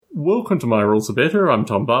Welcome to My Rules Are Better. I'm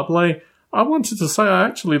Tom Barbalet. I wanted to say I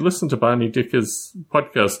actually listened to Barney Dicker's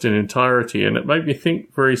podcast in entirety, and it made me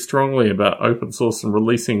think very strongly about open source and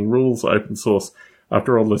releasing rules open source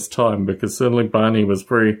after all this time, because certainly Barney was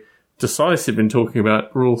very decisive in talking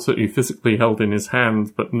about rules that he physically held in his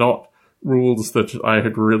hands, but not rules that I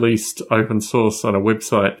had released open source on a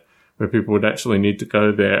website where people would actually need to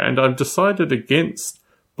go there. And I've decided against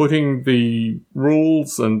putting the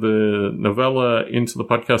rules and the novella into the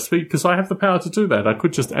podcast feed because I have the power to do that. I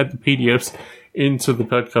could just add the PDFs into the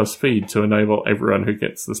podcast feed to enable everyone who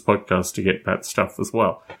gets this podcast to get that stuff as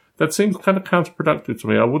well. That seems kind of counterproductive to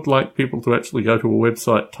me. I would like people to actually go to a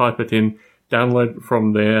website, type it in, download it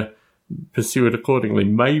from there, pursue it accordingly.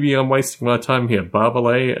 Maybe I'm wasting my time here.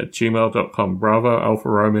 barbalet@gmail.com. Bravo, Alpha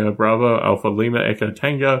Romeo, Bravo, Alpha Lima, Echo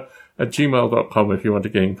Tango @gmail.com if you want to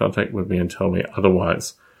get in contact with me and tell me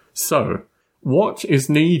otherwise. So, what is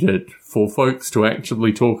needed for folks to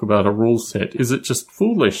actually talk about a rule set? Is it just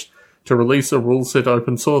foolish to release a rule set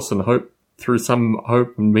open source and hope through some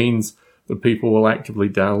hope and means that people will actively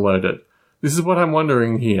download it? This is what I'm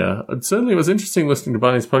wondering here. It certainly was interesting listening to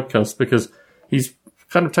Barney's podcast because he's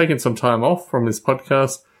kind of taken some time off from his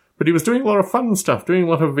podcast, but he was doing a lot of fun stuff, doing a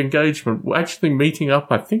lot of engagement, actually meeting up,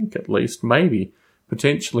 I think at least, maybe,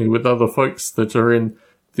 potentially with other folks that are in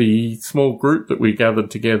the small group that we gathered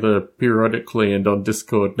together periodically and on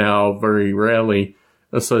Discord now, very rarely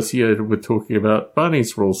associated with talking about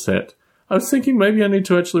Barney's rule set. I was thinking maybe I need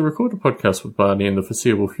to actually record a podcast with Barney in the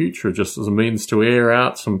foreseeable future just as a means to air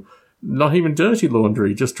out some, not even dirty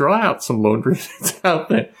laundry, just dry out some laundry that's out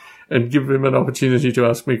there and give him an opportunity to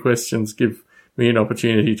ask me questions, give me an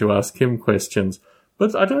opportunity to ask him questions.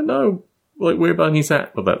 But I don't know where Barney's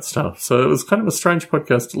at with that stuff. So it was kind of a strange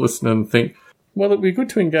podcast to listen and think, well, it'd be good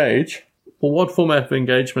to engage. Well, what format of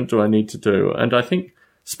engagement do I need to do? And I think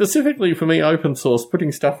specifically for me, open source,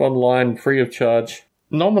 putting stuff online free of charge,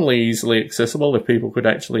 nominally easily accessible if people could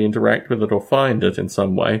actually interact with it or find it in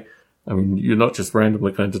some way. I mean, you're not just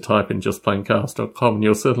randomly going to type in justplainchaos.com, and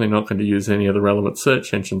you're certainly not going to use any of the relevant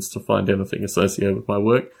search engines to find anything associated with my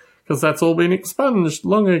work, because that's all been expunged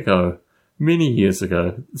long ago, many years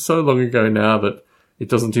ago, so long ago now that it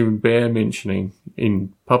doesn't even bear mentioning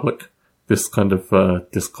in public this kind of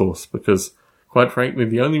discourse, because quite frankly,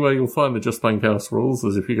 the only way you'll find the Just Plain Chaos rules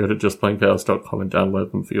is if you go to justplainchaos.com and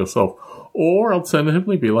download them for yourself. Or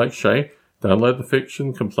alternatively, be like Shay, download the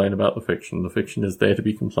fiction, complain about the fiction. The fiction is there to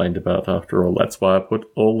be complained about after all. That's why I put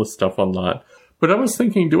all the stuff online. But I was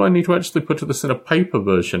thinking, do I need to actually put this in a paper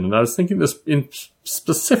version? And I was thinking this in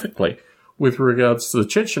specifically with regards to the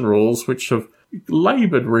Chechen rules, which have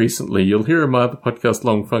laboured recently. You'll hear in my other podcast,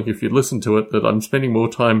 Long Funk, if you listen to it, that I'm spending more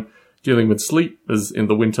time dealing with sleep as in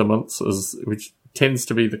the winter months, which tends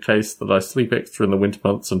to be the case, that I sleep extra in the winter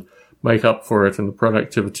months and make up for it in the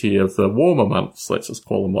productivity of the warmer months. Let's just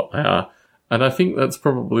call them what they are. And I think that's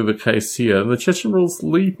probably the case here. And the Chechen rules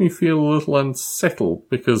leave me feel a little unsettled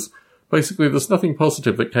because basically there's nothing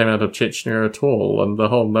positive that came out of Chechnya at all. And the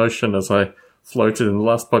whole notion, as I floated in the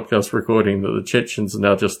last podcast recording, that the Chechens are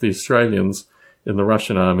now just the Australians in the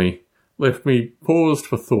Russian army, left me paused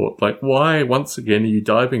for thought. Like, why, once again, are you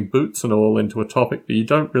diving boots and all into a topic that you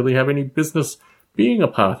don't really have any business being a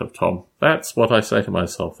part of, Tom? That's what I say to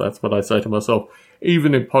myself. That's what I say to myself,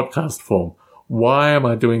 even in podcast form. Why am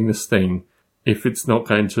I doing this thing if it's not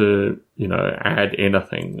going to, add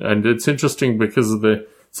anything? And it's interesting because of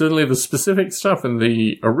certainly the specific stuff in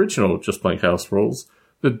the original Just Plain Chaos rules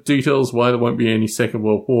that details why there won't be any Second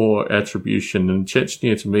World War attribution. And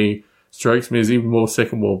Chechnya, to me, strikes me as even more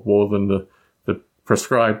Second World War than the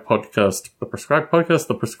prescribed podcast, the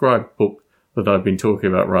prescribed book that I've been talking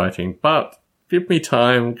about writing. But give me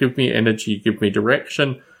time, give me energy, give me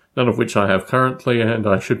direction, none of which I have currently, and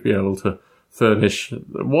I should be able to furnish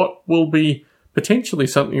what will be potentially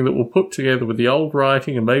something that will put together with the old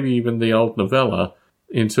writing and maybe even the old novella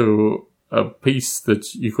into a piece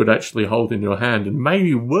that you could actually hold in your hand and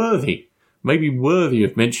maybe worthy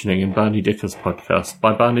of mentioning in Barney Dicker's podcast,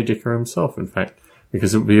 by Barney Dicker himself, in fact,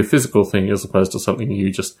 because it would be a physical thing as opposed to something you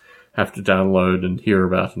just have to download and hear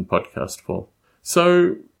about in podcast form.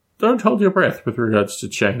 So don't hold your breath with regards to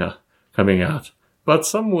China coming out. But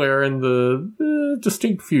somewhere in the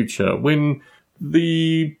distinct future, when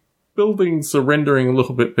the buildings are rendering a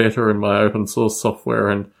little bit better in my open source software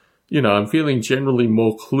and, I'm feeling generally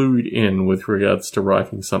more clued in with regards to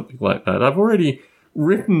writing something like that. I've already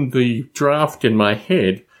written the draft in my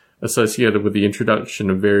head associated with the introduction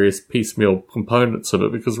of various piecemeal components of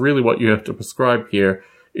it, because really what you have to prescribe here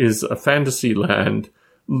is a fantasy land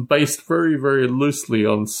based very, very loosely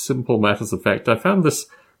on simple matters of fact. I found this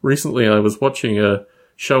recently. I was watching a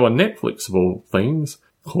show on Netflix, of all things,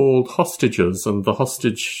 called Hostages, and the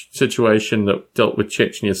hostage situation that dealt with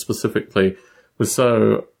Chechnya specifically was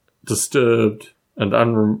so disturbed and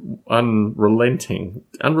unrelenting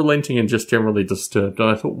and just generally disturbed. And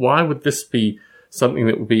I thought, why would this be something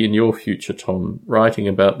that would be in your future, Tom, writing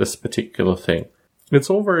about this particular thing? It's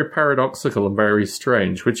all very paradoxical and very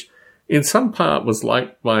strange, which in some part was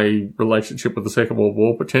like my relationship with the Second World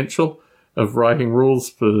War potential of writing rules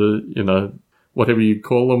for, whatever you'd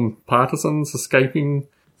call them, partisans escaping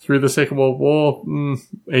through the Second World War.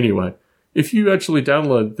 Anyway, if you actually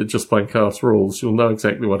download the Just Plain Chaos rules, you'll know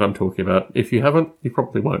exactly what I'm talking about. If you haven't, you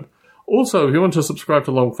probably won't. Also, if you want to subscribe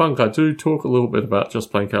to Long Funk, I do talk a little bit about Just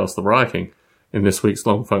Plain Chaos the writing in this week's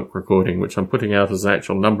Long Funk recording, which I'm putting out as an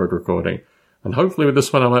actual numbered recording. And hopefully with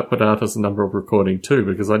this one I might put out as a numbered recording too,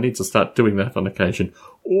 because I need to start doing that on occasion.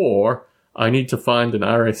 Or I need to find an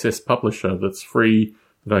RSS publisher that's free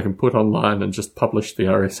that I can put online and just publish the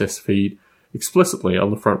RSS feed explicitly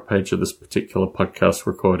on the front page of this particular podcast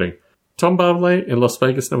recording. Tom Barbalet in Las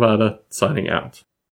Vegas, Nevada, signing out.